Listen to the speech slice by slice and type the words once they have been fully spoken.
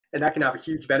And that can have a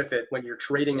huge benefit when you're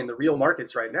trading in the real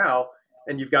markets right now,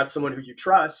 and you've got someone who you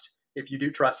trust. If you do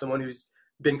trust someone who's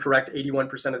been correct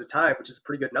 81% of the time, which is a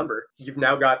pretty good number, you've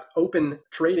now got open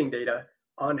trading data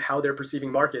on how they're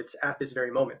perceiving markets at this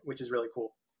very moment, which is really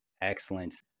cool.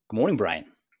 Excellent. Good morning, Brian.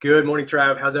 Good morning,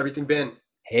 Trav. How's everything been?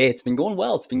 Hey, it's been going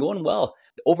well. It's been going well.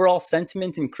 The overall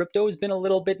sentiment in crypto has been a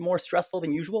little bit more stressful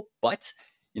than usual, but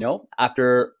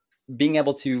after being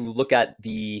able to look at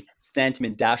the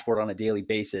sentiment dashboard on a daily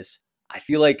basis, I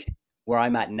feel like where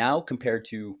I'm at now compared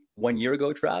to 1 year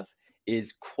ago, Trav,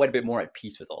 is quite a bit more at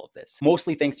peace with all of this.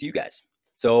 Mostly thanks to you guys.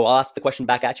 So I'll ask the question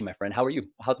back at you, my friend. How are you?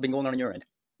 How's it been going on your end?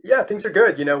 Yeah, things are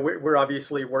good. We're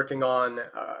obviously working on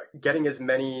getting as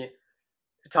many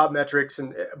top metrics,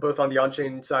 and both on the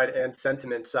on-chain side and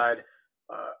sentiment side,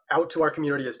 out to our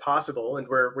community as possible. And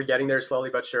we're getting there slowly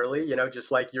but surely,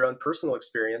 just like your own personal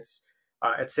experience.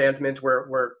 At Santiment,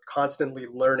 we're constantly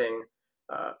learning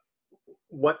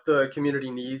what the community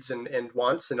needs and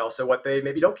wants, and also what they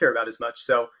maybe don't care about as much.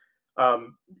 So,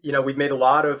 we've made a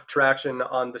lot of traction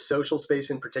on the social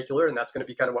space in particular, and that's going to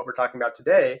be kind of what we're talking about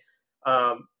today,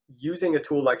 using a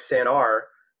tool like SanR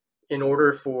in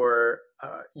order for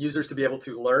users to be able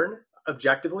to learn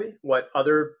objectively what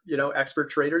other expert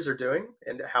traders are doing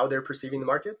and how they're perceiving the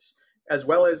markets, as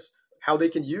well as how they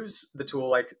can use the tool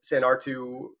like SanR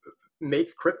to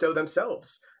make crypto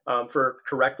themselves, for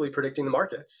correctly predicting the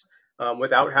markets,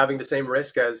 without having the same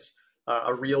risk as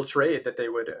a real trade that they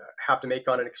would have to make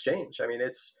on an exchange. I mean,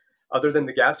 it's, other than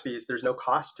the gas fees, there's no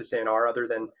cost to SanR other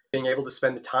than being able to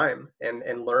spend the time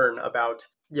and learn about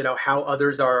how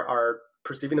others are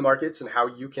perceiving the markets and how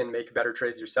you can make better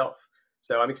trades yourself.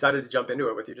 So I'm excited to jump into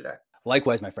it with you today.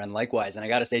 Likewise, my friend, likewise. And I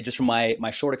got to say, just from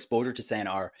my short exposure to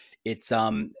SanR, it's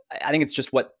I think it's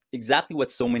just exactly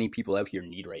what so many people out here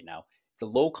need right now. It's a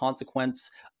low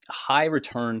consequence, high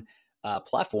return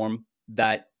platform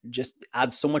that just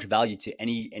adds so much value to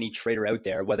any trader out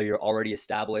there, whether you're already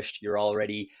established, you're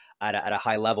already at a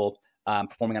high level,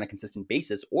 performing on a consistent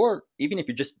basis, or even if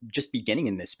you're just beginning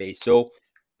in this space. So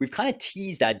we've kind of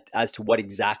teased as to what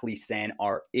exactly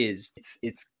SanR is.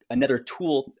 It's another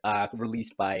tool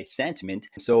released by Santiment.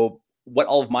 So what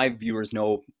all of my viewers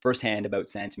know firsthand about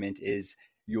Santiment is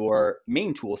your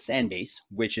main tool, Sanbase,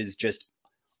 which is just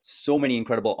so many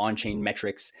incredible on-chain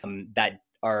metrics that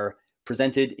are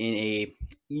presented in a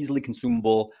easily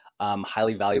consumable,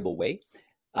 highly valuable way.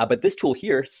 But this tool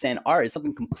here, SanR, is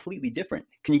something completely different.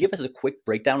 Can you give us a quick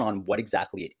breakdown on what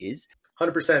exactly it is?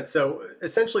 100%. So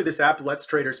essentially, this app lets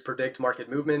traders predict market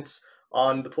movements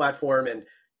on the platform and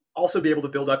also be able to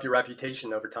build up your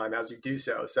reputation over time as you do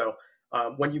so. So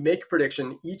when you make a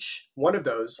prediction, each one of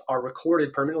those are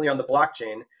recorded permanently on the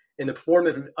blockchain in the form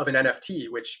of an NFT,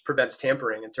 which prevents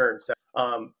tampering in turn. So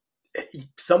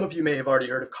some of you may have already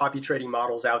heard of copy trading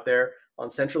models out there on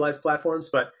centralized platforms,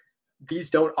 but these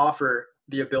don't offer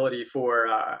the ability for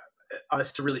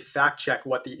us to really fact check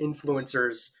what the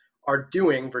influencers are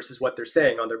doing versus what they're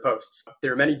saying on their posts.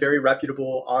 There are many very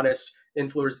reputable, honest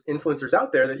influencers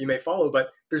out there that you may follow,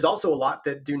 but there's also a lot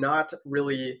that do not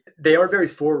really, they aren't very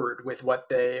forward with what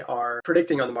they are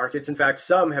predicting on the markets. In fact,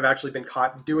 some have actually been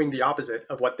caught doing the opposite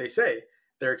of what they say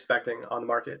they're expecting on the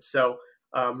markets. So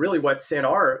really what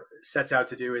SanR sets out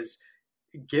to do is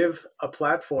give a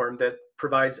platform that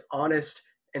provides honest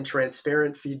and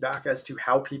transparent feedback as to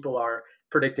how people are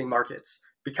predicting markets,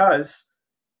 because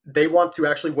they want to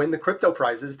actually win the crypto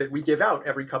prizes that we give out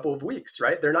every couple of weeks,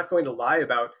 right? They're not going to lie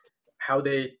about how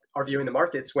they are viewing the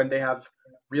markets when they have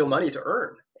real money to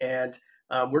earn. And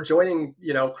we're joining,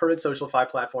 current SocialFi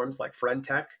platforms like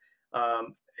FriendTech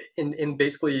in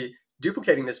basically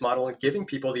duplicating this model and giving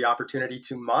people the opportunity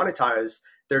to monetize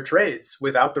their trades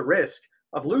without the risk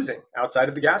of losing outside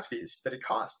of the gas fees that it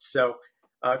costs. So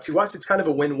to us, it's kind of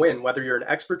a win-win, whether you're an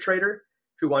expert trader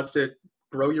who wants to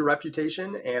grow your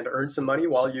reputation and earn some money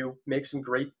while you make some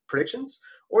great predictions,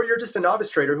 or you're just a novice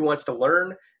trader who wants to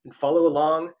learn and follow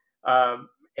along,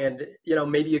 and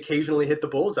maybe occasionally hit the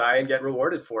bullseye and get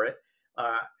rewarded for it.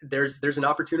 There's an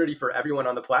opportunity for everyone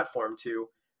on the platform to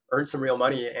earn some real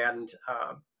money and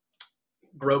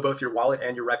grow both your wallet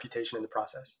and your reputation in the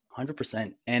process.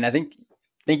 100%. And I think,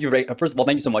 thank you, Ray. First of all,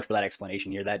 thank you so much for that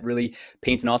explanation here. That really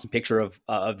paints an awesome picture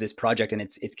of this project and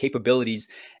its capabilities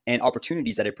and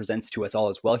opportunities that it presents to us all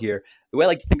as well here. The way I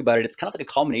like to think about it, it's kind of like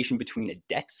a combination between a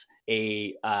DEX,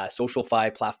 a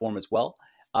SocialFi platform as well,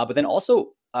 but then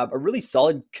also a really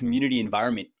solid community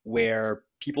environment where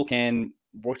people can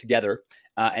work together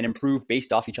and improve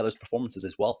based off each other's performances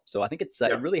as well. So I think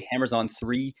it really hammers on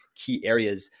three key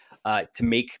areas to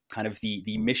make kind of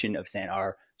the mission of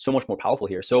SanR so much more powerful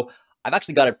here. So I've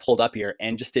actually got it pulled up here,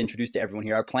 and just to introduce to everyone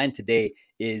here, our plan today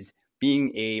is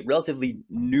being a relatively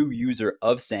new user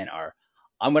of SanR,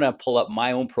 I'm going to pull up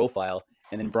my own profile,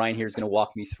 and then Brian here is going to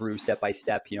walk me through step by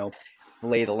step,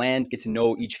 lay the land, get to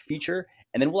know each feature,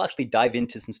 and then we'll actually dive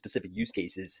into some specific use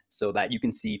cases so that you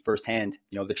can see firsthand,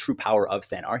 the true power of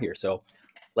SanR here. So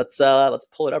let's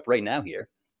pull it up right now here.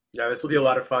 Yeah, this will be a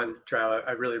lot of fun, Trav.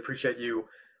 I really appreciate you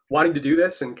wanting to do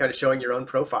this and kind of showing your own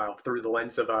profile through the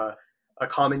lens of a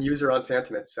common user on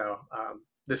Santiment. So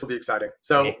this will be exciting.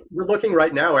 So Hey. we're looking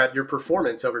right now at your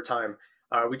performance over time.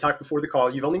 We talked before the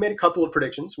call. You've only made a couple of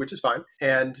predictions, which is fine.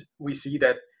 And we see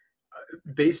that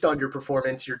based on your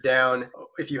performance, you're down.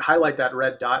 If you highlight that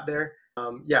red dot there,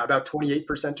 about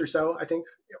 28% or so, I think.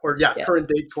 Or current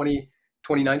date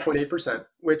 29.8%,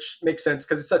 which makes sense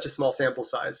because it's such a small sample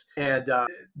size. And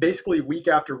basically week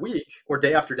after week, or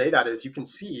day after day, that is, you can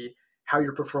see how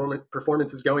your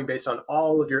performance is going based on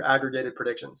all of your aggregated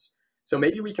predictions. So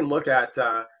maybe we can look at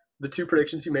the two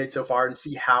predictions you made so far and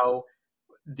see how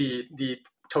the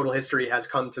total history has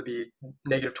come to be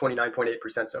negative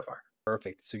 29.8% so far.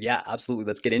 Perfect. So yeah, absolutely.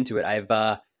 Let's get into it.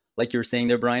 I've like you were saying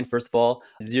there, Brian, first of all,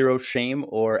 zero shame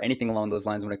or anything along those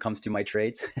lines when it comes to my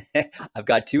trades. I've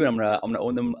got two, and I'm gonna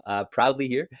own them proudly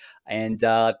here. And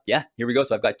here we go.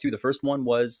 So I've got two. The first one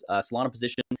was Solana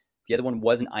position. The other one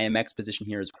was an IMX position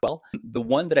here as well. The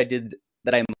one that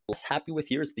I'm less happy with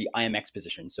here is the IMX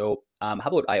position. So how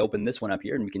about I open this one up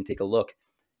here and we can take a look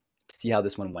to see how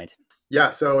this one went. Yeah.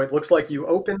 So it looks like you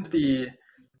opened the.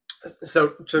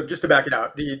 So just to back it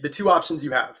out, the two options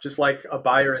you have, just like a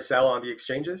buy or a sell on the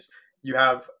exchanges, you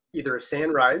have either a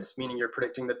SAN rise, meaning you're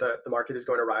predicting that the market is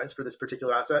going to rise for this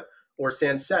particular asset, or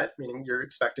SAN set, meaning you're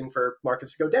expecting for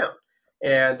markets to go down.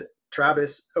 And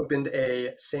Travis opened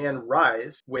a SAN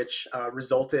rise, which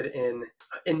resulted in,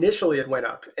 initially it went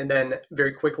up, and then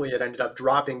very quickly it ended up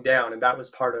dropping down. And that was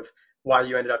part of why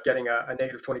you ended up getting a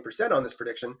negative 20% on this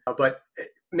prediction. But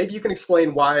maybe you can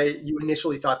explain why you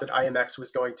initially thought that IMX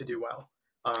was going to do well,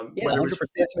 whether it was for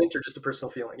sentiment or just a personal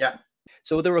feeling. Yeah.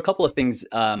 So there were a couple of things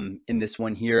in this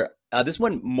one here. This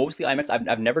one, mostly IMX.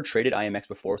 I've never traded IMX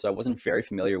before, so I wasn't very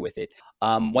familiar with it.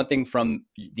 One thing from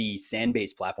the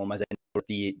Sandbase platform, as I know,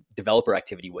 the developer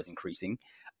activity was increasing.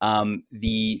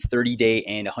 The 30-day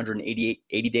and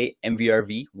 180-day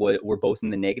MVRV were both in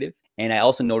the negative. And I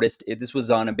also noticed this was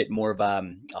on a bit more of a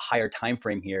higher time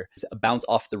frame here. It's a bounce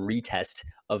off the retest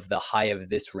of the high of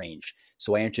this range.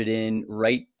 So I entered in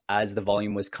right as the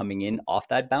volume was coming in off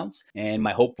that bounce. And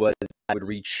my hope was I would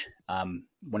reach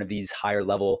one of these higher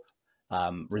level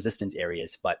resistance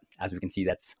areas. But as we can see,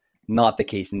 that's not the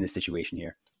case in this situation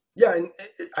here. Yeah, and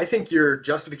I think your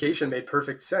justification made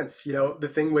perfect sense.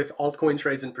 The thing with altcoin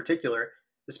trades in particular,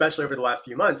 especially over the last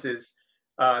few months, is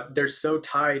they're so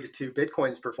tied to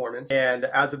Bitcoin's performance. And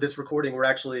as of this recording, we're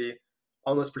actually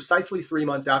almost precisely 3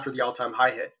 months after the all-time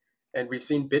high hit. And we've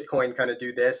seen Bitcoin kind of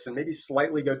do this and maybe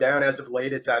slightly go down as of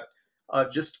late. It's at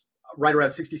just right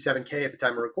around 67K at the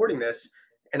time of recording this.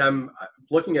 And I'm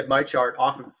looking at my chart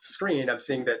off of screen. I'm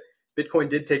seeing that Bitcoin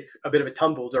did take a bit of a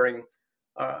tumble during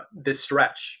this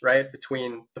stretch, right?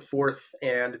 Between the 4th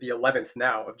and the 11th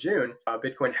now of June.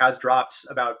 Bitcoin has dropped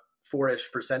about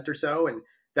 4-ish% or so. And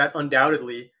that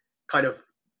undoubtedly kind of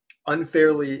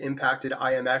unfairly impacted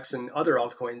IMX and other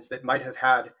altcoins that might have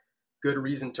had good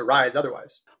reason to rise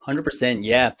otherwise. 100%,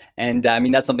 yeah. And I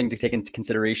mean, that's something to take into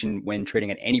consideration when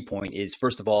trading at any point is,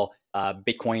 first of all,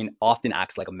 Bitcoin often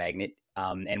acts like a magnet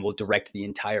and will direct the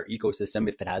entire ecosystem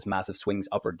if it has massive swings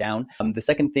up or down. The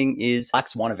second thing is black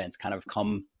swan events kind of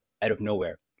come out of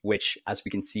nowhere, which, as we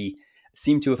can see,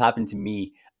 seem to have happened to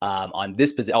me on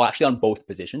this position, actually on both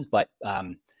positions, but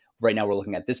right now we're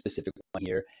looking at this specific one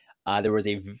here. There was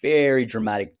a very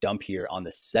dramatic dump here on the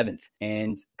 7th,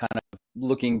 and kind of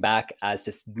looking back as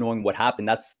to knowing what happened,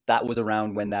 that was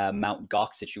around when the Mt.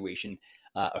 Gox situation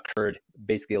occurred.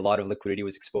 Basically, a lot of liquidity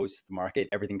was exposed to the market.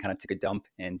 Everything kind of took a dump,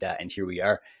 and here we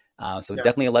are. So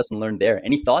definitely a lesson learned there.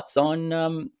 Any thoughts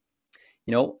on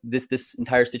this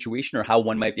entire situation, or how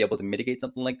one might be able to mitigate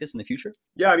something like this in the future?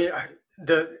 Yeah, I mean,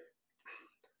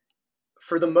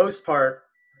 for the most part,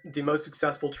 the most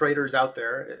successful traders out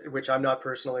there, which I'm not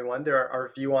personally one, there are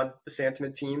a few on the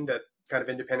Santiment team that kind of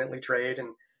independently trade, and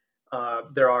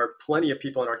there are plenty of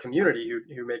people in our community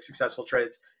who make successful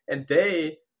trades, and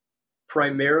they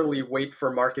primarily wait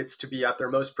for markets to be at their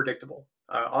most predictable.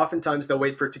 Oftentimes they'll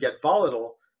wait for it to get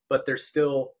volatile, but they're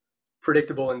still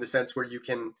predictable in the sense where you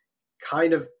can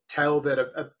kind of tell that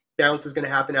a bounce is going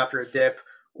to happen after a dip,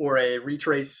 or a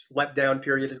retrace letdown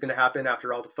period is going to happen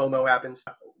after all the FOMO happens.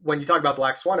 When you talk about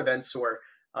black swan events or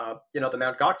the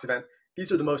Mt. Gox event,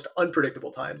 these are the most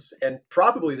unpredictable times, and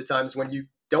probably the times when you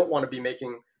don't want to be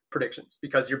making predictions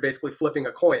because you're basically flipping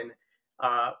a coin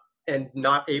and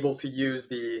not able to use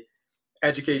the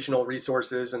educational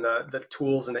resources and the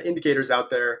tools and the indicators out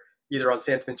there, either on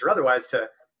Santiment or otherwise, to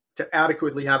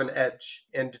adequately have an edge.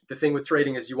 And the thing with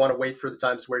trading is you want to wait for the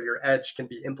times where your edge can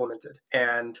be implemented.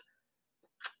 And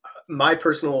my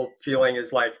personal feeling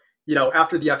is like,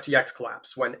 after the FTX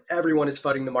collapse, when everyone is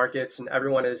flooding the markets and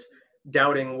everyone is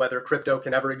doubting whether crypto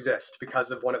can ever exist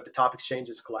because of one of the top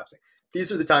exchanges collapsing,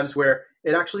 these are the times where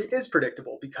it actually is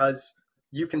predictable because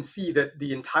you can see that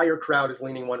the entire crowd is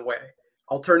leaning one way.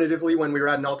 Alternatively, when we were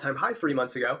at an all-time high 3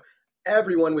 months ago,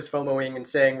 everyone was FOMOing and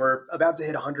saying we're about to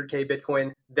hit 100K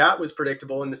Bitcoin. That was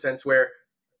predictable in the sense where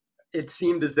it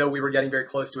seemed as though we were getting very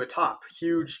close to a top.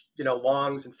 Huge,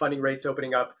 longs and funding rates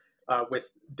opening up with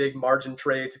big margin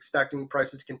trades, expecting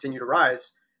prices to continue to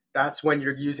rise. That's when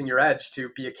you're using your edge to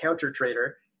be a counter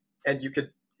trader, and you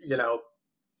could,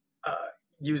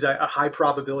 use a high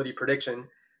probability prediction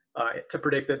to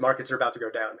predict that markets are about to go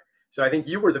down. So I think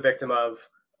you were the victim of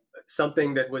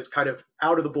something that was kind of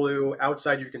out of the blue,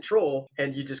 outside your control,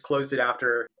 and you just closed it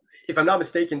after. If I'm not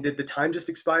mistaken, did the time just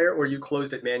expire, or you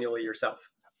closed it manually yourself?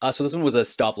 So this one was a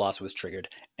stop loss was triggered,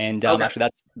 and Okay. actually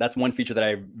that's one feature that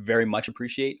I very much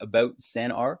appreciate about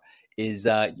SanR is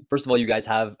first of all, you guys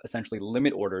have essentially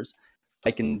limit orders. I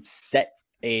can set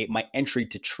my entry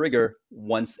to trigger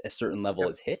once a certain level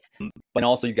is hit, but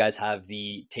also you guys have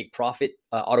the take profit,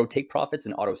 auto take profits,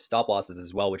 and auto stop losses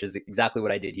as well, which is exactly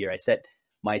what I did here. I set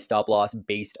my stop loss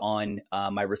based on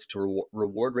my risk to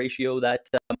reward ratio that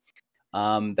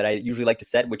I usually like to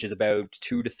set, which is about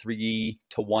 2 to 3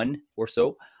 to 1 or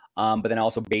so. But then I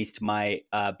also based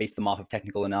them off of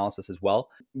technical analysis as well,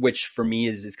 which for me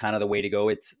is kind of the way to go.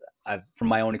 It's from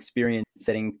my own experience,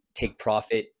 setting take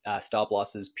profit stop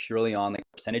losses purely on the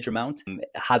percentage amount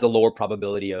has a lower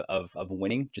probability of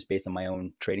winning just based on my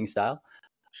own trading style.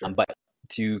 Sure. But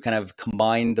to kind of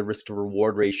combine the risk to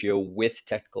reward ratio with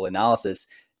technical analysis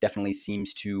definitely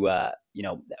seems to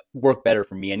work better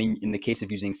for me. And in the case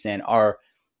of using SanR,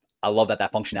 I love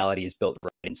that functionality is built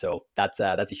right in. So that's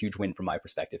a huge win from my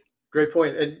perspective. Great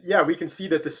point. And yeah, we can see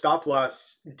that the stop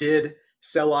loss did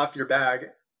sell off your bag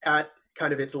at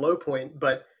kind of its low point,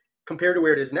 but compared to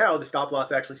where it is now, the stop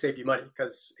loss actually saved you money,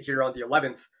 because here on the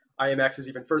 11th, IMX is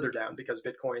even further down because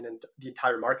Bitcoin and the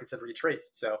entire markets have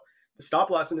retraced. So the stop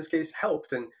loss in this case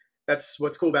helped. And that's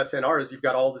what's cool about SanR is you've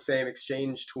got all the same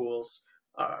exchange tools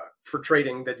for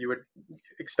trading that you would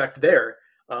expect there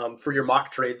for your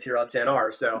mock trades here on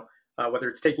SanR. So whether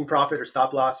it's taking profit or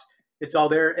stop loss, it's all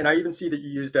there. And I even see that you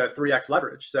used a 3x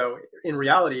leverage. So in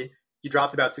reality, you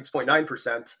dropped about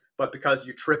 6.9%, but because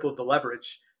you tripled the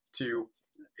leverage to,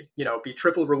 be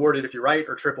triple rewarded if you're right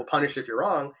or triple punished if you're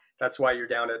wrong, that's why you're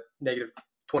down at negative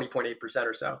 20.8%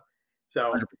 or so.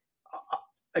 So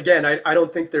again, I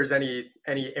don't think there's any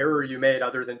error you made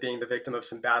other than being the victim of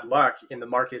some bad luck in the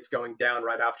markets going down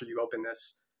right after you open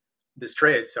this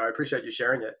trade. So I appreciate you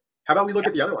sharing it. How about we look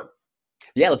at the other one?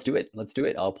 Yeah, let's do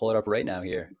it. I'll pull it up right now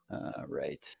here.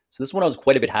 Right. So this one I was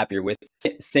quite a bit happier with.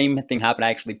 Same thing happened. I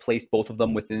actually placed both of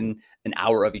them within an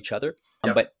hour of each other,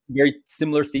 but very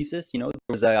similar thesis. There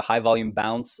was a high volume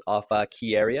bounce off a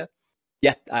key area.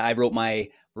 Yeah, I wrote my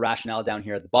rationale down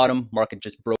here at the bottom. Market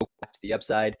just broke back to the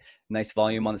upside. Nice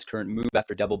volume on this current move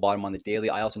after double bottom on the daily.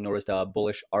 I also noticed a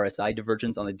bullish RSI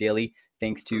divergence on the daily,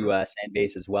 thanks to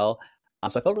Sandbase as well.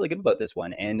 So I felt really good about this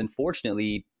one. And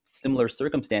unfortunately, similar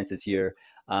circumstances here.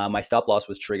 My stop loss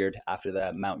was triggered after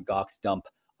the Mt. Gox dump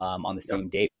on the same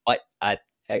day. But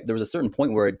there was a certain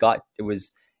point where it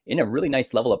was in a really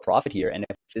nice level of profit here. And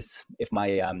if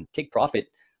my take profit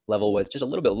level was just a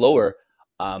little bit lower,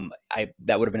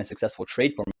 that would have been a successful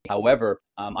trade for me. However,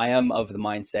 I am of the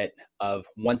mindset of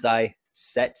once I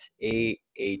set a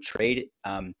trade,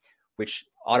 which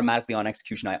automatically on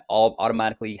execution, I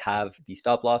automatically have the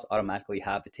stop loss, automatically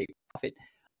have the take profit.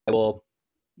 I will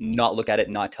not look at it,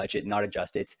 not touch it, not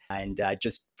adjust it, and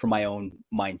just for my own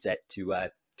mindset to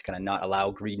kind of not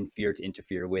allow greed and fear to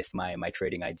interfere with my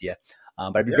trading idea.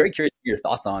 But I'd be very curious to hear your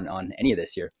thoughts on any of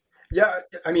this here. Yeah,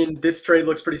 I mean, this trade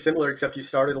looks pretty similar, except you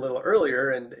started a little earlier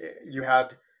and you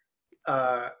had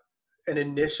an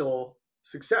initial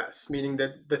success, meaning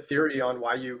that the theory on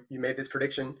why you made this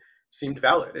prediction seemed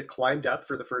valid. It climbed up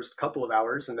for the first couple of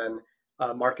hours, and then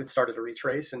markets started to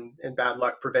retrace, and bad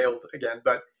luck prevailed again.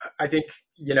 But I think,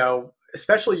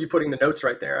 especially you putting the notes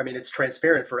right there, I mean, it's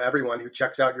transparent for everyone who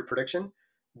checks out your prediction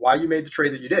why you made the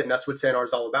trade that you did. And that's what SanR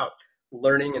is all about,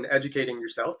 learning and educating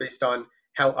yourself based on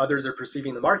how others are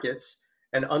perceiving the markets.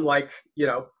 And unlike,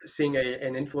 seeing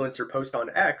an influencer post on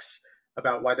X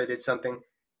about why they did something,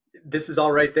 this is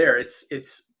all right there. It's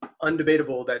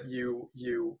undebatable that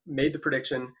you made the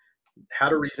prediction,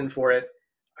 had a reason for it.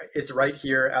 It's right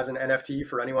here as an NFT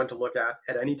for anyone to look at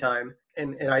any time.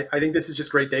 And I think this is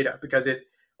just great data because it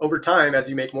over time, as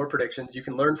you make more predictions, you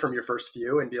can learn from your first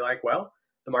few and be like, well,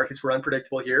 the markets were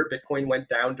unpredictable here. Bitcoin went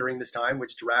down during this time,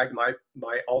 which dragged my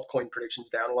altcoin predictions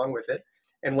down along with it.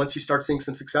 And once you start seeing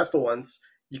some successful ones,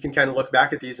 you can kind of look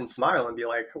back at these and smile and be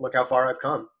like, look how far I've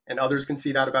come. And others can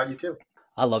see that about you too.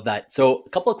 I love that. So a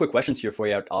couple of quick questions here for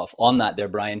you off on that there,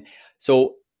 Brian.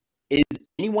 So is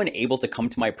anyone able to come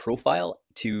to my profile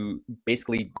to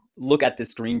basically look at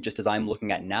this screen just as I'm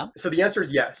looking at now? So the answer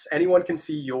is yes. Anyone can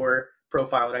see your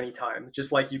profile at any time,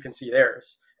 just like you can see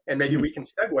theirs. And maybe we can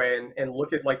segue and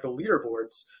look at like the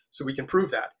leaderboards so we can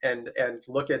prove that and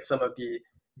look at some of the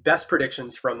best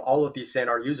predictions from all of these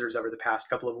SanR users over the past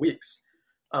couple of weeks.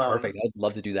 Perfect. I'd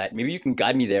love to do that. Maybe you can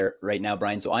guide me there right now,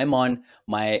 Brian. So I'm on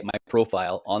my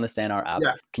profile on the SanR app.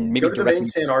 Yeah. Can maybe go to the main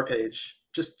SanR page.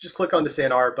 Just click on the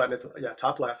SanR button at the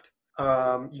top left.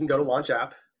 You can go to launch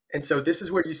app. And so this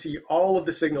is where you see all of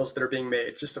the signals that are being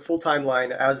made, just a full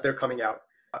timeline as they're coming out.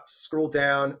 Scroll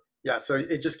down. Yeah, so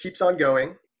it just keeps on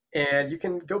going. And you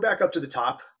can go back up to the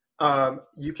top.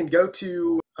 You can go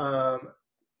to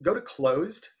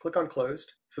closed, click on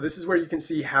closed. So this is where you can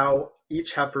see how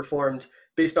each have performed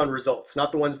based on results,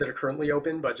 not the ones that are currently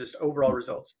open, but just overall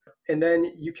results. And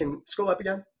then you can scroll up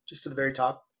again, just to the very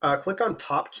top. Click on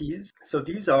top keys. So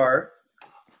these are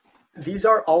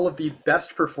all of the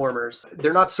best performers.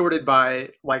 They're not sorted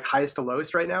by like highest to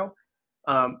lowest right now,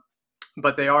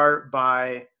 but they are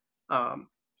by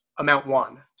amount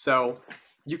won. So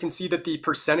you can see that the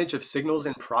percentage of signals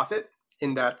in profit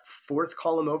in that fourth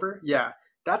column over, yeah,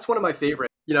 that's one of my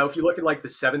favorites. You know, if you look at like the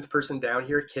seventh person down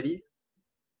here, Kitty,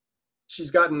 he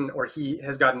has gotten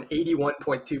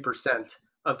 81.2%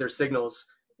 of their signals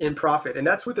in profit. And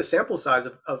that's with a sample size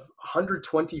of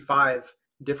 125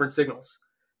 different signals.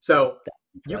 So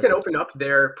you can open up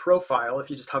their profile if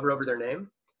you just hover over their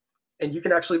name, and you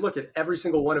can actually look at every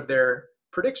single one of their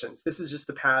predictions. This is just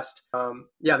the past.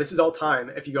 This is all time.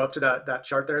 If you go up to that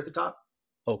chart there at the top.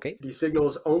 Okay. These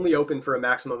signals only open for a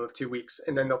maximum of 2 weeks,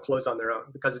 and then they'll close on their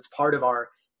own because it's part of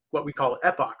our what we call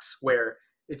epochs, where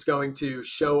it's going to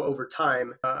show over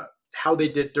time how they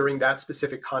did during that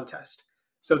specific contest.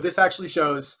 So this actually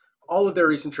shows all of their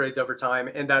recent trades over time,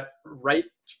 and that right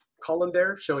column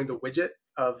there showing the widget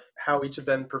of how each of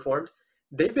them performed.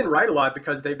 They've been right a lot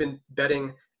because they've been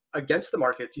betting against the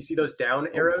markets. You see those down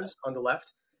arrows on the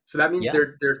left? So that means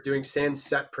they're doing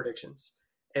set predictions.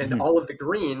 And all of the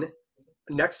green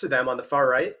next to them on the far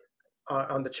right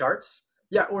on the charts,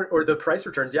 or the price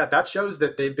returns, that shows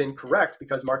that they've been correct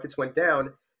because markets went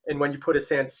down. And when you put a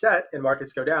set and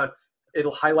markets go down,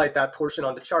 it'll highlight that portion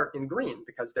on the chart in green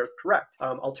because they're correct.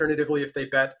 Alternatively, if they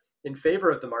bet in favor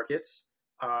of the markets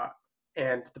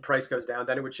and the price goes down,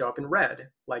 then it would show up in red,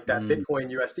 like that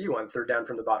Bitcoin USD one, third down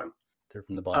from the bottom. Third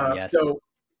from the bottom, yes. So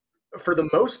for the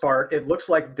most part, it looks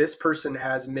like this person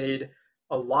has made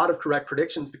a lot of correct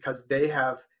predictions because they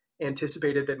have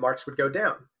anticipated that markets would go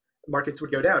down.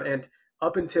 And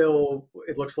up until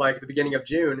it looks like the beginning of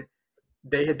June,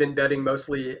 they had been betting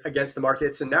mostly against the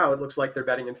markets. And now it looks like they're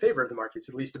betting in favor of the markets,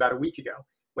 at least about a week ago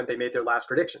when they made their last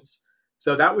predictions.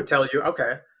 So that would tell you,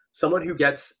 okay, someone who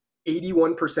gets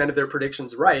 81% of their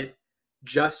predictions right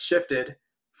just shifted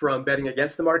from betting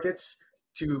against the markets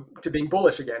to being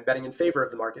bullish again, betting in favor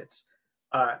of the markets.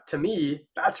 To me,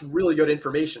 that's really good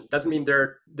information. Doesn't mean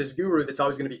they're this guru that's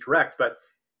always going to be correct, but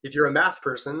if you're a math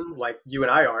person like you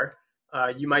and I are,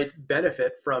 you might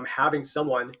benefit from having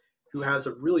someone who has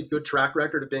a really good track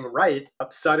record of being right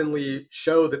suddenly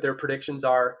show that their predictions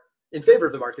are in favor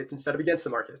of the markets instead of against the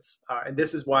markets. And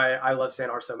this is why I love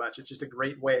SanR so much. It's just a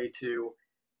great way to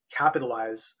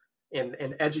capitalize and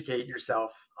educate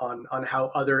yourself on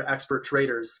how other expert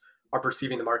traders are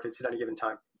perceiving the markets at any given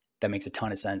time. That makes a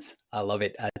ton of sense. I love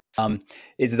it.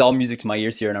 This is all music to my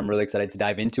ears here, and I'm really excited to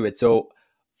dive into it. So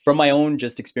from my own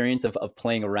just experience of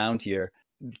playing around here,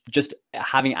 just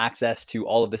having access to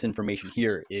all of this information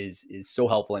here is so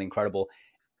helpful and incredible.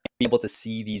 And being able to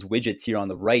see these widgets here on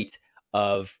the right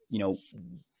of,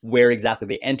 where exactly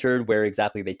they entered, where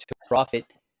exactly they took profit.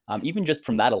 Even just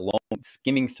from that alone,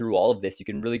 skimming through all of this, you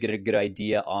can really get a good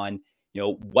idea on,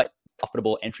 what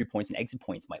profitable entry points and exit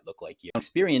points might look like.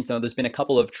 Experience, now there's been a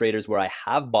couple of traders where I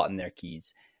have bought in their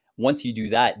keys. Once you do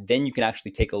that, then you can actually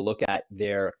take a look at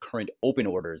their current open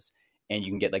orders, and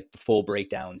you can get like the full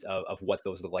breakdowns of what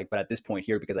those look like. But at this point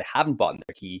here, because I haven't bought in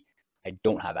their key, I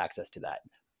don't have access to that.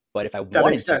 But if I wanted to, that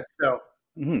makes sense. So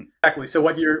exactly. So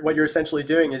what you're essentially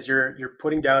doing is you're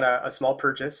putting down a small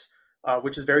purchase,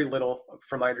 which is very little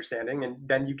from my understanding, and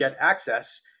then you get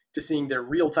access to seeing their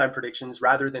real-time predictions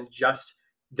rather than just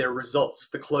their results,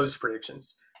 the closed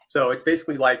predictions. So it's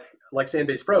basically like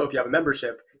Sandbase Pro. If you have a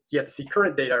membership, you get to see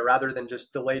current data rather than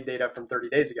just delayed data from 30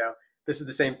 days ago. This is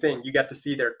the same thing. You get to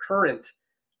see their current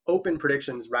open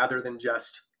predictions rather than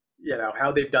just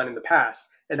how they've done in the past,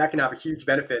 and that can have a huge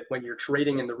benefit when you're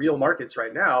trading in the real markets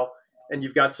right now, and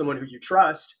you've got someone who you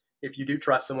trust. If you do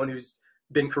trust someone who's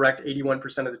been correct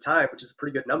 81% of the time, which is a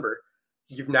pretty good number,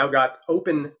 you've now got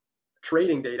open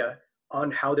trading data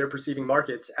on how they're perceiving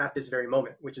markets at this very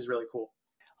moment, which is really cool.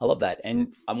 I love that.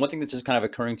 And one thing that's just kind of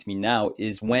occurring to me now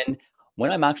is when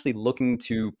I'm actually looking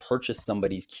to purchase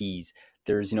somebody's keys,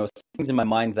 there's some things in my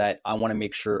mind that I want to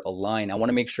make sure align. I want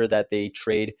to make sure that they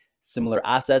trade similar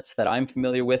assets that I'm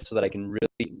familiar with, so that I can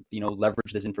really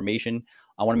leverage this information.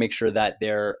 I want to make sure that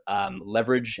their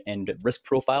leverage and risk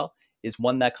profile is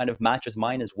one that kind of matches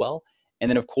mine as well. And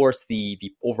then, of course, the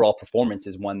overall performance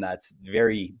is one that's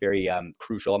very, very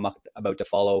crucial. I'm not about to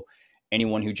follow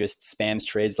anyone who just spams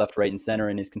trades left, right, and center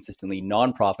and is consistently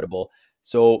non-profitable.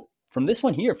 So from this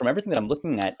one here, from everything that I'm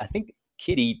looking at, I think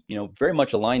Kitty, very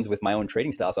much aligns with my own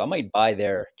trading style. So I might buy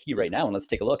their key right now, and let's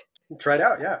take a look. Try it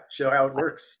out, yeah. Show how it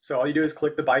works. So all you do is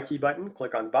click the buy key button,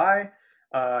 click on buy.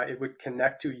 It would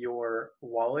connect to your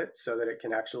wallet so that it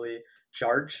can actually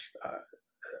charge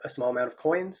a small amount of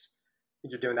coins.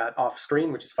 You're doing that off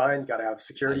screen, which is fine. You got to have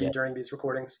security during these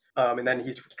recordings. And then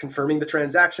he's confirming the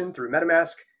transaction through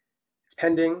MetaMask. It's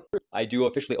pending. I do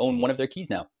officially own one of their keys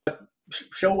now.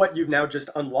 Show what you've now just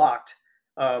unlocked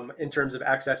in terms of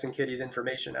accessing Kitty's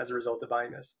information as a result of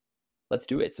buying this. Let's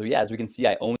do it. So yeah, as we can see,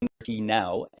 I own the key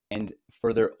now. And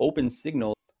for their open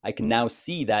signal, I can now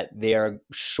see that they are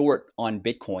short on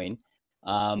Bitcoin.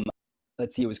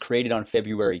 Let's see, it was created on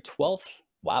February 12th.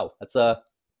 Wow, that's a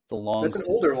long... That's an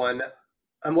older one.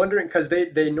 I'm wondering, because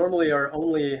they normally are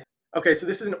only... Okay, so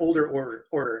this is an older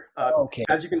order. Okay.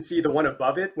 As you can see, the one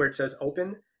above it where it says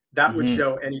open, that would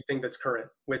show anything that's current,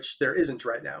 which there isn't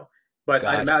right now. But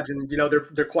Gotcha. I'd imagine,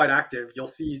 they're quite active. You'll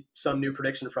see some new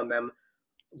prediction from them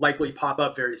likely pop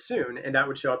up very soon, and that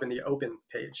would show up in the open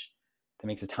page. That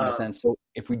makes a ton of sense. So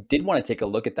if we did want to take a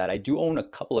look at that, I do own a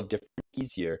couple of different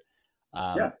keys here.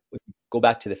 Go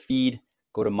back to the feed,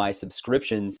 go to my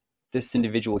subscriptions. This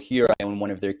individual here, I own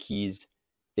one of their keys.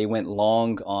 They went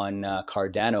long on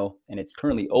Cardano, and it's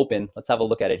currently open. Let's have a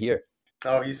look at it here.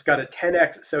 Oh, he's got a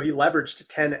 10x. So he leveraged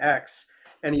 10x,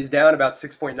 and he's down about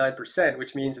 6.9%,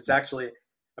 which means it's actually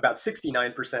about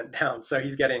 69% down. So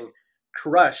he's getting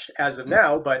crushed as of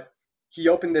now, but he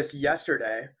opened this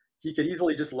yesterday. He could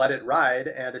easily just let it ride,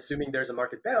 and assuming there's a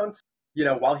market bounce,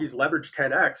 while he's leveraged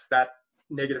 10x, that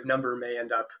negative number may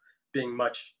end up being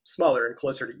much smaller and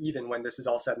closer to even when this is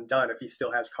all said and done, if he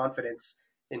still has confidence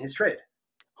in his trade.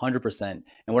 100%. And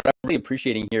what I'm really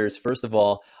appreciating here is, first of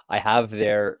all, I have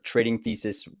their trading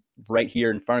thesis right here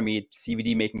in front of me.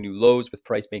 CBD making new lows with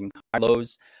price making higher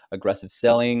lows, aggressive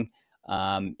selling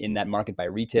in that market by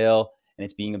retail, and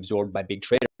it's being absorbed by big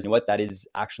traders. And what that is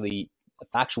actually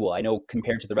factual. I know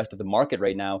compared to the rest of the market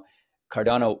right now,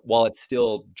 Cardano, while it's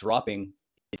still dropping,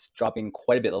 it's dropping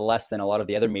quite a bit less than a lot of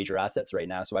the other major assets right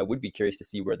now. So I would be curious to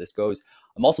see where this goes.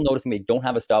 I'm also noticing they don't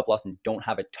have a stop loss and don't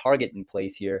have a target in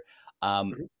place here.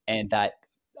 And that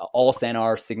all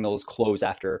SanR signals close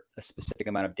after a specific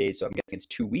amount of days. So I'm guessing it's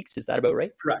 2 weeks. Is that about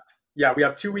right? Correct. Yeah, we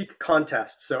have 2-week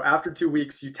contests. So after 2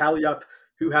 weeks, you tally up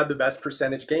who had the best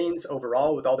percentage gains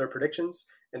overall with all their predictions,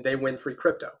 and they win free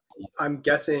crypto. I'm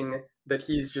guessing that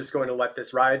he's just going to let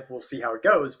this ride. We'll see how it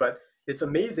goes. But it's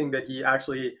amazing that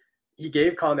he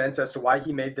gave comments as to why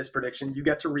he made this prediction. You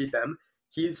get to read them.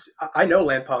 I know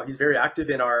Landpaul. He's very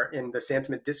active in the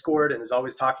Santiment Discord and is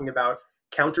always talking about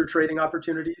counter trading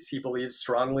opportunities. He believes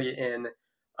strongly in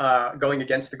going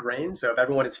against the grain. So if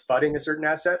everyone is fudding a certain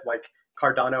asset, like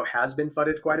Cardano has been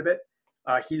fudded quite a bit,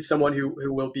 he's someone who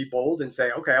will be bold and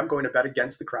say, okay, I'm going to bet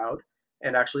against the crowd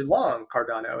and actually long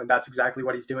Cardano. And that's exactly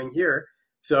what he's doing here.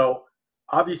 So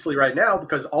obviously right now,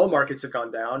 because all markets have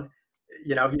gone down,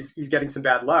 he's getting some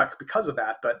bad luck because of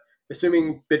that. But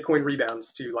assuming Bitcoin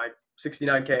rebounds to like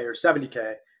 69K or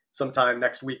 70K sometime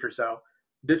next week or so,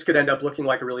 this could end up looking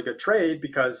like a really good trade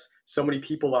because so many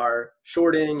people are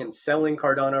shorting and selling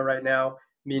Cardano right now,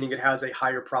 meaning it has a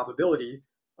higher probability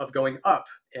of going up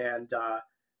and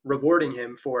rewarding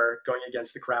him for going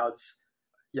against the crowd's,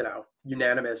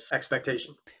 unanimous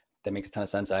expectation. That makes a ton of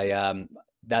sense.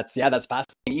 That's fascinating.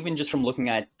 Even just from looking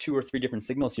at 2 or 3 different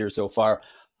signals here so far,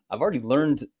 I've already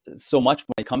learned so much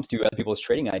when it comes to other people's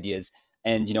trading ideas.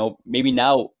 And, maybe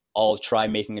now I'll try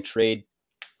making a trade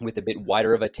with a bit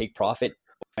wider of a take profit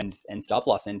and stop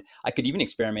loss. And I could even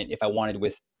experiment if I wanted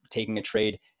with taking a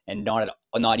trade and not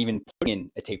even putting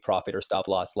in a take profit or stop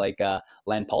loss like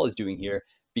Landpaul is doing here,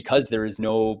 because there is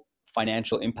no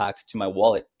financial impacts to my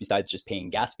wallet besides just paying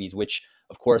gas fees, which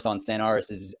of course on SanR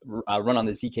is run on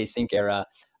the ZK Sync era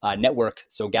network.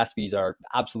 So gas fees are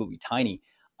absolutely tiny.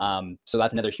 So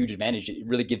that's another huge advantage. It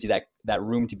really gives you that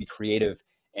room to be creative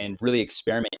and really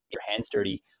experiment, get your hands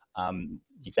dirty,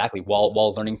 exactly,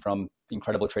 while learning from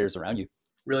incredible traders around you.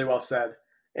 Really well said.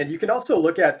 And you can also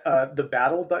look at the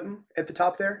battle button at the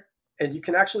top there, and you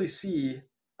can actually see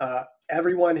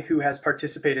everyone who has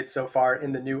participated so far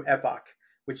in the new epoch,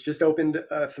 which just opened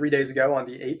 3 days ago on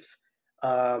the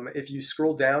 8th. If you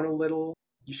scroll down a little,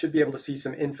 you should be able to see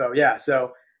some info. Yeah,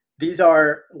 so these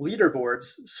are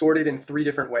leaderboards sorted in 3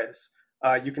 different ways.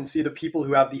 You can see the people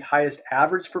who have the highest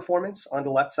average performance on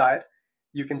the left side.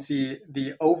 You can see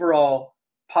the overall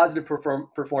positive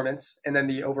performance and then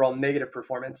the overall negative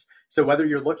performance. So whether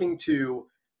you're looking to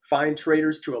find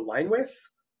traders to align with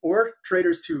or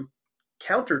traders to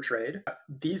counter trade,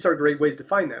 these are great ways to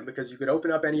find them, because you could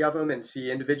open up any of them and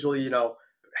see individually,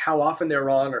 how often they're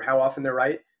wrong or how often they're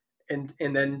right, and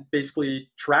then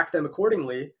basically track them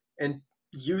accordingly and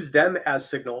use them as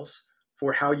signals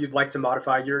for how you'd like to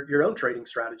modify your own trading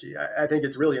strategy. I think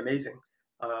it's really amazing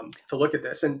to look at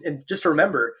this. And just to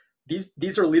remember,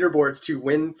 these are leaderboards to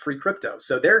win free crypto.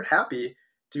 So they're happy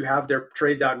to have their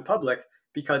trades out in public,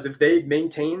 because if they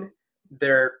maintain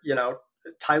their,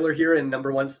 Tyler here in the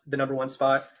number one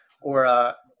spot, or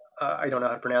I don't know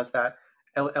how to pronounce that,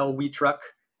 LL We Truck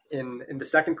in the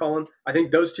second column, I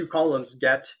think those 2 columns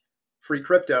get free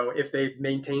crypto if they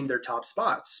maintain their top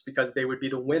spots, because they would be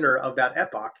the winner of that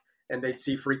epoch, and they'd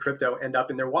see free crypto end up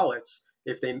in their wallets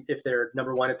if they're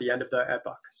number 1 at the end of the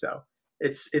epoch. So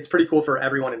it's pretty cool for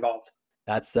everyone involved.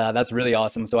 That's really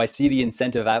awesome. So I see the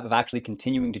incentive of actually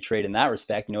continuing to trade in that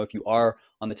respect. If you are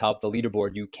on the top of the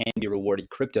leaderboard, you can be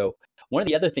rewarded crypto. One of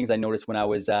the other things I noticed when I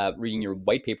was reading your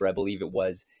white paper, I believe it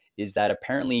was, is that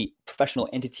apparently professional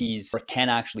entities can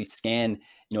actually scan,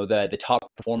 the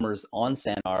top performers on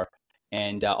SanR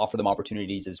and offer them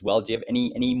opportunities as well. Do you have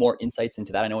any more insights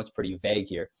into that? I know it's pretty vague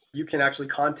here. You can actually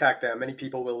contact them. Many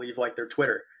people will leave like their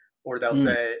Twitter, or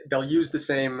they'll use the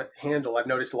same handle. I've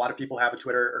noticed a lot of people have a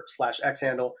Twitter /X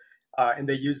handle, and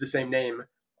they use the same name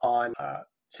on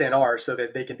SanR so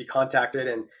that they can be contacted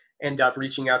and end up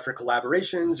reaching out for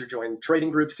collaborations or join trading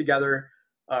groups together,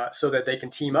 so that they can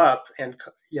team up and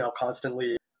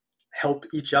constantly help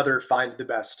each other find the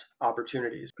best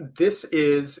opportunities. This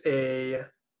is an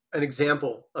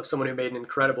example of someone who made an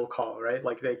incredible call, right?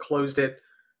 Like they closed it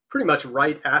pretty much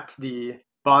right at the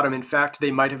bottom. In fact, they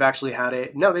might have actually had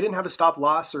they didn't have a stop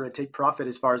loss or a take profit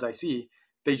as far as I see.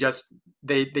 They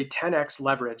 10x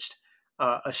leveraged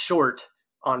a short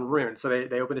on Rune. So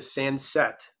they opened a sand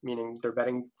set, meaning they're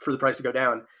betting for the price to go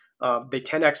down. They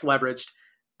 10x leveraged.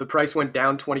 The price went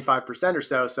down 25% or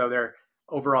so. So their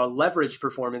overall leverage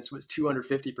performance was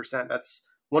 250%. That's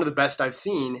one of the best I've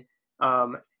seen.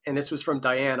 And this was from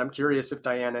Diane. I'm curious if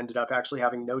Diane ended up actually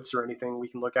having notes or anything. We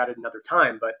can look at it another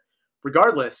time. But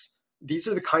regardless, these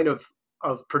are the kind of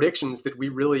predictions that we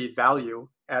really value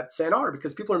at SanR,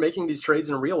 because people are making these trades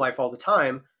in real life all the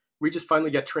time. We just finally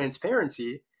get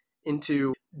transparency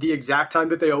into the exact time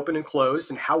that they opened and closed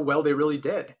and how well they really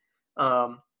did.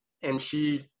 And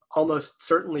she almost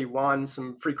certainly won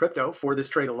some free crypto for this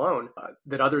trade alone,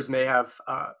 that others may have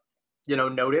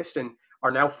noticed and are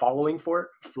now following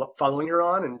her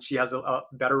on. And she has a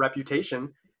better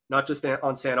reputation, not just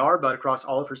on SanR, but across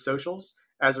all of her socials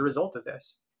as a result of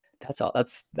this.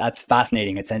 That's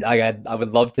fascinating. I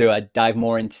would love to dive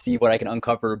more and see what I can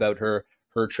uncover about her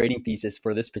trading thesis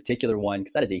for this particular one,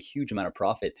 because that is a huge amount of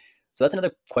profit. So that's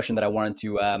another question that I wanted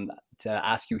to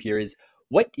ask you here is,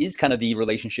 what is kind of the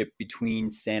relationship between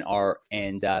SanR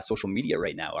and social media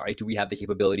right now? All right, do we have the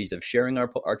capabilities of sharing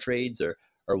our trades, or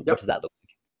what does that look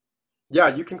like?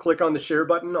 Yeah, you can click on the share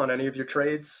button on any of your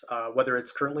trades, whether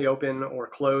it's currently open or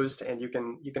closed, and you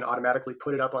can automatically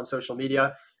put it up on social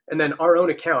media. And then our own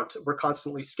account, we're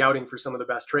constantly scouting for some of the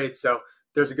best trades. So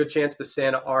there's a good chance the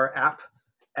SanR app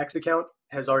X account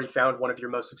has already found one of your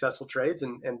most successful trades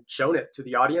and shown it to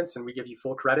the audience. And we give you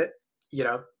full credit,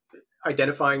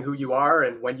 identifying who you are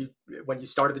and when you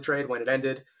started the trade, when it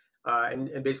ended,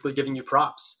 and basically giving you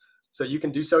props. So you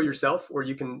can do so yourself, or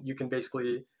you can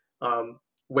basically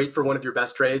wait for one of your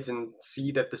best trades and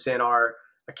see that the SanR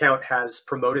account has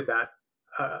promoted that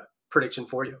prediction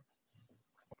for you.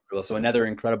 So another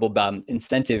incredible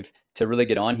incentive to really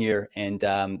get on here and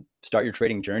start your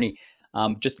trading journey.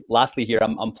 Just lastly here,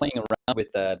 I'm playing around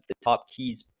with the top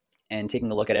keys and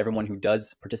taking a look at everyone who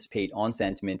does participate on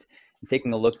Santiment, and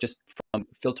taking a look just from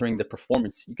filtering the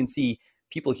performance. You can see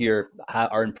people here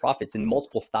are in profits in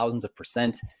multiple thousands of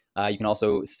percent. You can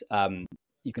also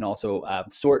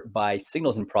sort by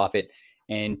signals in profit,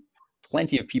 and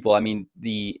plenty of people. I mean,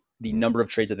 the number of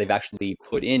trades that they've actually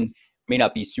put in may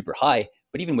not be super high,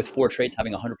 but even with 4 trades,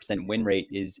 having a 100% win rate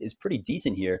is pretty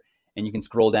decent here. And you can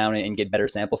scroll down and get better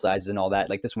sample sizes and all that.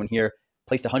 Like this one here,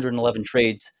 placed 111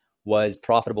 trades, was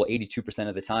profitable 82%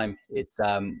 of the time. It's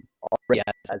already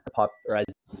as the pop or as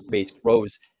the base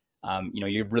grows,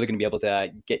 you're really going to be able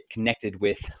to get connected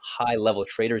with high level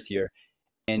traders here.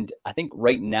 And I think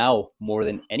right now, more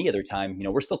than any other time,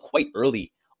 we're still quite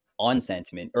early on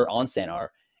Santiment or on SanR.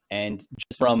 And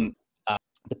just from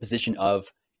the position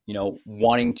of,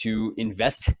 wanting to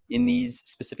invest in these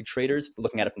specific traders,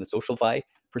 looking at it from the SocialFi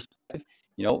perspective,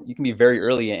 you can be very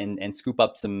early and scoop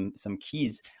up some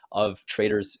keys of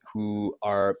traders who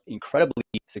are incredibly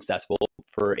successful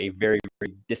for a very,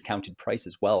 very discounted price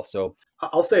as well. So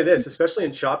I'll say this, especially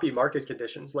in choppy market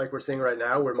conditions like we're seeing right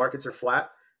now, where markets are flat,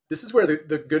 this is where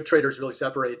the good traders really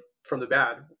separate from the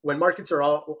bad. When markets are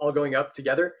all going up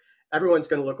together, everyone's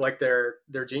going to look like they're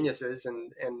geniuses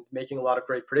and making a lot of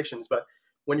great predictions. But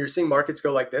when you're seeing markets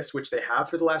go like this, which they have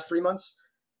for the last 3 months,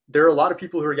 there are a lot of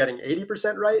people who are getting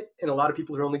 80% right and a lot of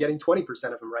people who are only getting 20%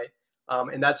 of them right.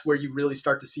 And that's where you really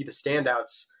start to see the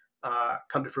standouts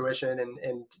come to fruition,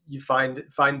 and you find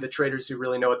the traders who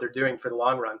really know what they're doing for the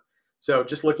long run. So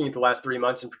just looking at the last 3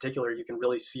 months in particular, you can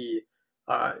really see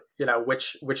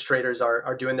which traders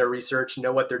are doing their research,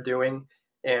 know what they're doing,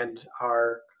 and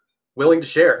are willing to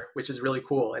share, which is really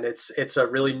cool. And it's a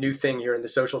really new thing here in the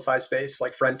SocialFi space,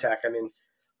 like friend tech. I mean,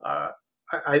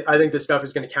 I think this stuff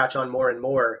is going to catch on more and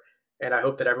more, and I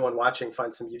hope that everyone watching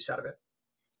finds some use out of it.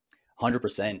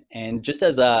 100%. And just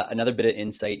as another bit of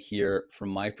insight here from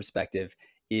my perspective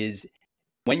is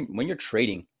when you're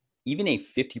trading, even a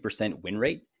 50% win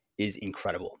rate is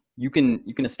incredible. You can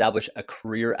establish a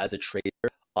career as a trader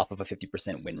off of a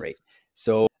 50% win rate.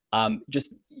 So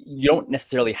just you don't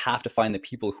necessarily have to find the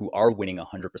people who are winning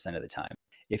 100% of the time.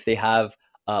 If they have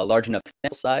a large enough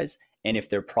sample size and if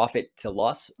their profit to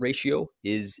loss ratio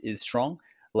is strong,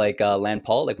 like Land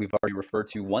Paul, like we've already referred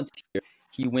to once here,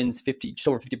 he wins just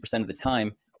over 50% of the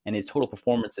time, and his total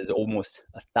performance is almost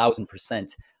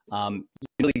 1,000%. You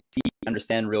really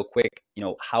understand real quick,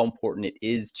 how important it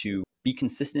is to be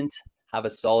consistent, have a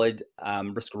solid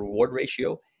risk reward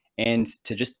ratio, and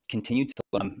to just continue to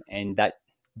learn. And that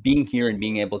being here and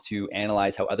being able to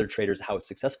analyze how other traders, how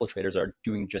successful traders are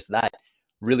doing just that,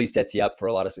 really sets you up for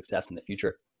a lot of success in the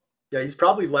future. Yeah, he's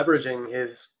probably leveraging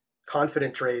his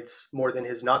confident trades more than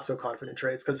his not so confident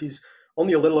trades, because he's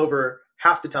only a little over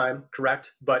half the time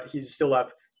correct, but he's still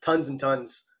up tons and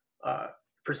tons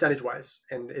percentage wise.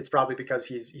 And it's probably because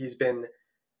he's been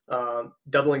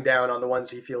doubling down on the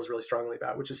ones he feels really strongly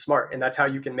about, which is smart. And that's how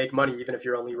you can make money, even if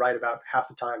you're only right about half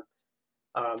the time.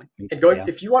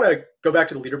 If you want to go back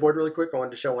to the leaderboard really quick, I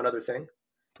wanted to show one other thing.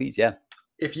 Please, yeah.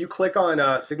 If you click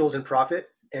on signals and profit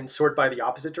and sort by the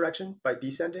opposite direction, by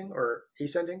descending or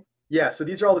ascending. Yeah, so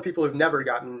these are all the people who've never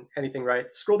gotten anything right.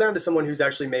 Scroll down to someone who's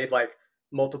actually made like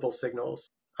multiple signals.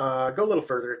 Go a little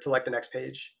further to like the next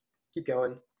page. Keep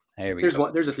going.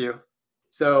 There's a few.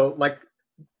 So like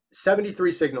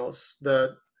 73 signals,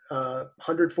 the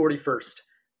 141st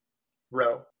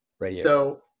row. Right here.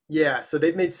 So yeah, so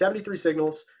they've made 73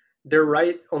 signals. They're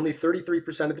right only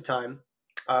 33% of the time.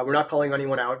 We're not calling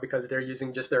anyone out because they're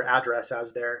using just their address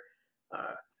as their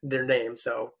name.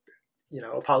 So,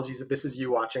 apologies if this is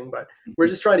you watching, but we're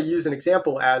just trying to use an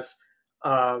example as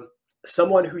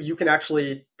someone who you can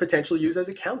actually potentially use as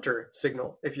a counter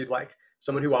signal if you'd like.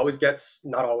 Someone who always gets,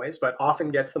 not always, but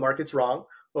often gets the markets wrong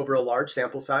over a large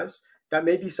sample size. That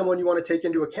may be someone you want to take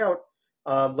into account.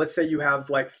 Let's say you have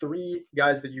like 3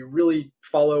 guys that you really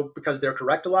follow because they're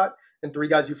correct a lot, and 3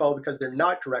 guys you follow because they're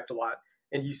not correct a lot.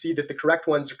 And you see that the correct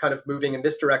ones are kind of moving in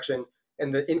this direction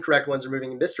and the incorrect ones are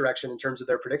moving in this direction in terms of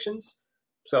their predictions.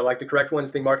 So like the correct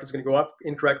ones think market's going to go up,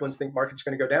 incorrect ones think market's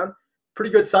going to go down.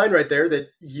 Pretty good sign right there that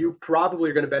you probably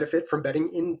are going to benefit from betting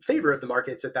in favor of the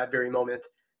markets at that very moment,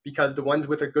 because the ones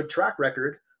with a good track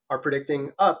record are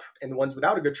predicting up and the ones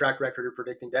without a good track record are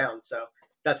predicting down. So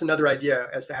that's another idea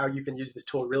as to how you can use this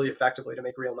tool really effectively to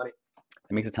make real money.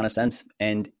 That makes a ton of sense.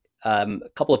 And a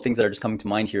couple of things that are just coming to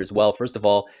mind here as well. First of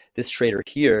all, this trader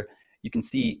here, you can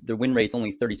see their win rate's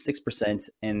only 36%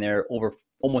 and they're over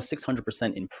almost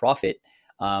 600% in profit.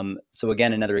 So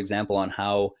again, another example on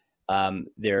how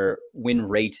their win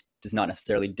rate does not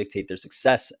necessarily dictate their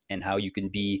success, and how you can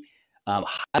be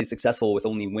highly successful with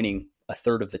only winning a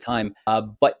third of the time.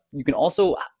 But you can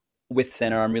also, with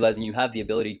SanR, I'm realizing you have the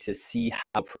ability to see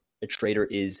how a trader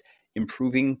is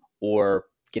improving or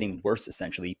getting worse,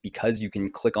 essentially, because you can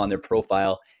click on their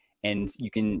profile and you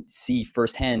can see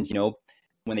firsthand,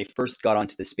 when they first got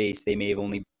onto the space, they may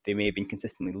have been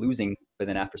consistently losing, but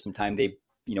then after some time they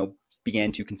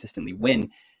began to consistently win,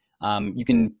 you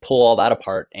can pull all that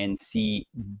apart and see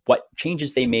what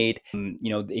changes they made.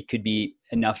 It could be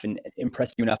enough and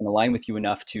impress you enough and align with you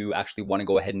enough to actually want to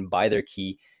go ahead and buy their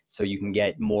key so you can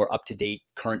get more up-to-date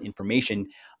current information.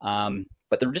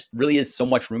 But there just really is so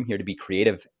much room here to be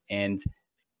creative. And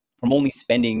from only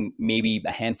spending maybe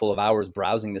a handful of hours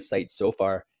browsing the site so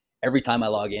far, every time I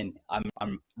log in,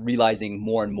 I'm realizing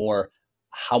more and more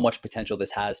how much potential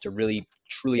this has to really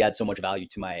truly add so much value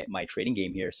to my trading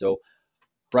game here. So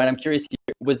Brian, I'm curious,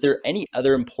 was there any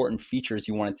other important features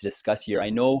you wanted to discuss here? I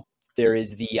know there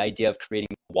is the idea of creating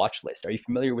a watch list. Are you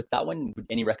familiar with that one?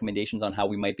 Any recommendations on how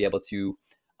we might be able to,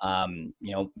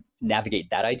 navigate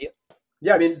that idea?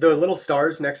 Yeah, I mean, the little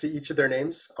stars next to each of their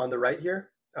names on the right here,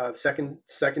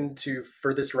 second to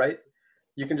furthest right,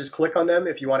 you can just click on them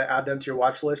if you want to add them to your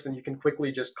watch list, and you can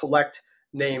quickly just collect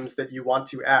names that you want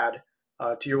to add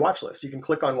to your watch list. You can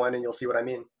click on one and you'll see what I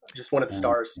mean. Just one of the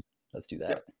stars. Let's do that.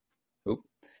 Yep. Oop.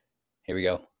 Here we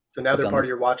go. So now they're part of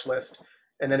your watch list.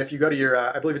 And then if you go to your,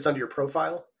 I believe it's under your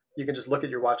profile, you can just look at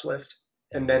your watch list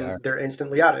and then they're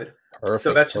instantly added. Perfect,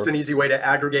 so that's just an easy way to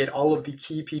aggregate all of the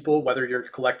key people, whether you're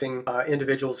collecting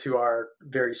individuals who are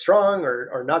very strong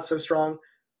or not so strong.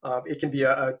 It can be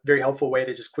a very helpful way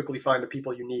to just quickly find the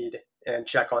people you need and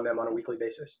check on them on a weekly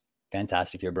basis.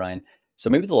 Fantastic here, Brian. So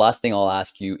maybe the last thing I'll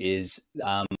ask you is,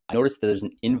 I noticed that there's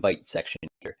an invite section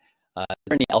here. Is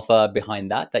there any alpha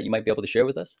behind that you might be able to share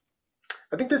with us?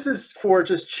 I think this is for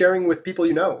just sharing with people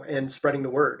you know and spreading the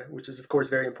word, which is, of course,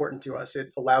 very important to us.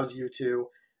 It allows you to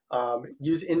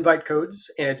use invite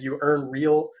codes, and you earn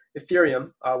real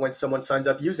Ethereum when someone signs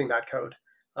up using that code.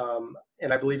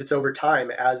 And I believe it's over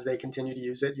time, as they continue to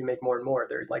use it, you make more and more.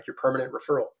 They're like your permanent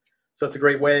referral. So it's a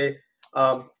great way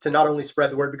to not only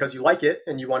spread the word because you like it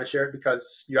and you want to share it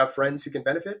because you have friends who can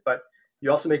benefit, but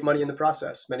you also make money in the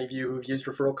process. Many of you who've used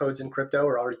referral codes in crypto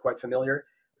are already quite familiar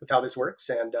with how this works.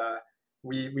 And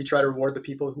we try to reward the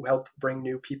people who help bring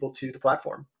new people to the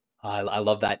platform. I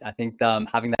love that. I think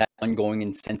having that ongoing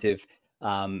incentive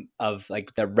of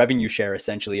like the revenue share,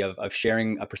 essentially, of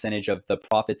sharing a percentage of the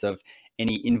profits of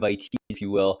any invitees, if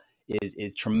you will,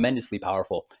 is tremendously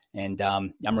powerful. And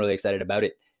I'm really excited about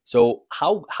it. So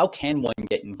how can one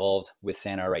get involved with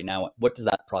SanR right now? What does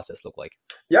that process look like?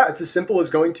 Yeah, it's as simple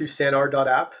as going to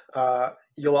sanr.app.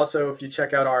 You'll also, if you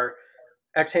check out our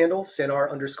X handle,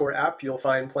 SanR_app, you'll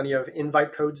find plenty of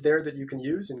invite codes there that you can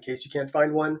use in case you can't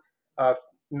find one.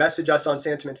 Message us on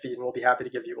Santiment feed and we'll be happy to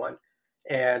give you one.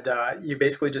 And you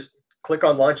basically just click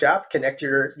on launch app, connect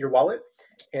your wallet,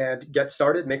 and get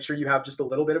started. Make sure you have just a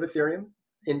little bit of Ethereum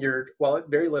in your wallet,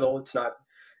 very little. It's not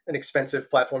an expensive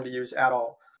platform to use at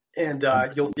all. And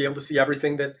you'll be able to see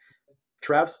everything that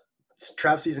Trav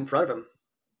sees in front of him,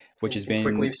 which has been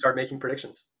quickly start making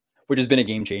predictions. Which has been a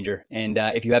game changer. And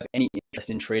if you have any interest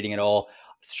in trading at all,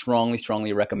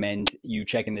 strongly recommend you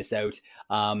checking this out.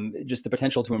 Just the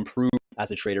potential to improve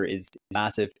as a trader is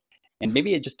massive. And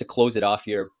maybe just to close it off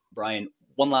here, Brian,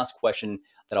 one last question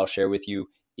that I'll share with you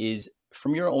is,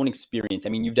 from your own experience, I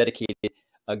mean, you've dedicated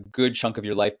a good chunk of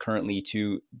your life currently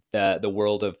to the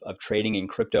world of trading in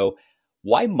crypto.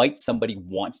 Why might somebody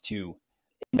want to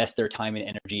invest their time and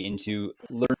energy into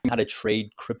learning how to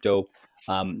trade crypto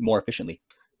more efficiently?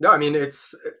 No, I mean,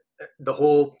 it's the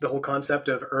whole concept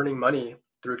of earning money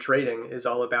through trading is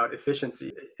all about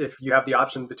efficiency. If you have the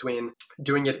option between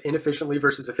doing it inefficiently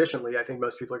versus efficiently, I think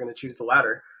most people are going to choose the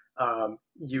latter.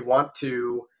 You want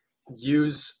to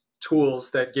use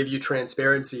tools that give you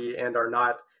transparency and are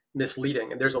not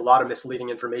misleading. And there's a lot of misleading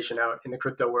information out in the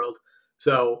crypto world.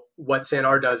 So what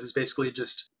SanR does is basically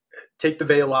just take the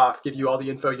veil off, give you all the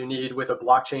info you need with a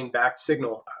blockchain-backed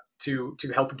signal to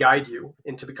help guide you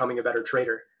into becoming a better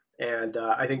trader. And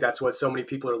I think that's what so many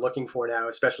people are looking for now,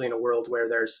 especially in a world where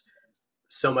there's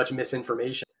so much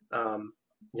misinformation.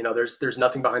 There's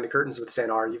nothing behind the curtains with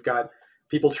SanR. You've got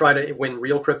people trying to win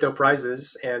real crypto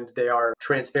prizes, and they are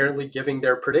transparently giving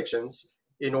their predictions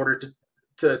in order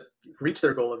to reach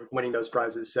their goal of winning those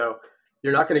prizes. So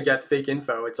you're not going to get fake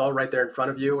info. It's all right there in front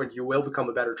of you, and you will become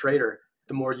a better trader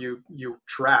the more you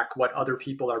track what other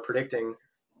people are predicting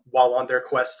while on their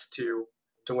quest to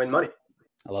win money.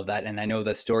 I love that. And I know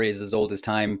the story is as old as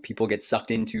time. People get sucked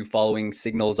into following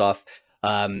signals off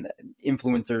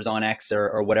influencers on X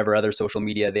or whatever other social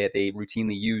media that they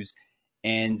routinely use.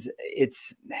 And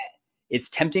it's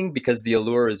tempting because the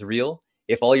allure is real.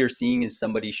 If all you're seeing is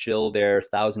somebody shill their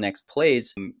 1000x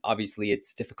plays, obviously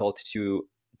it's difficult to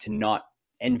not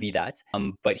envy that.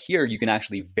 But here you can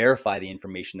actually verify the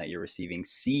information that you're receiving,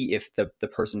 see if the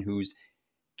person who's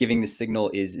giving the signal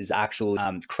is actually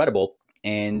credible.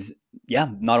 And yeah,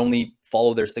 not only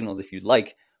follow their signals if you'd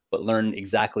like, but learn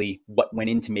exactly what went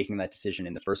into making that decision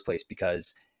in the first place,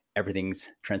 because everything's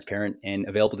transparent and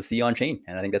available to see on chain.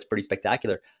 And I think that's pretty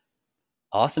spectacular.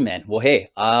 Awesome, man. Well, hey,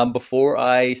 before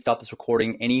I stop this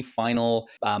recording, any final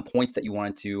points that you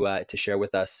wanted to share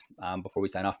with us before we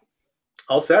sign off?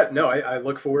 All set. No, I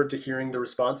look forward to hearing the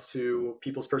response to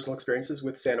people's personal experiences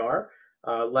with SanR.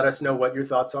 Let us know what your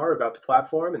thoughts are about the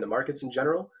platform and the markets in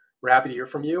general. We're happy to hear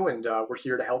from you, and we're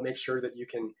here to help make sure that you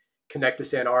can connect to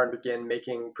SanR and begin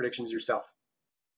making predictions yourself.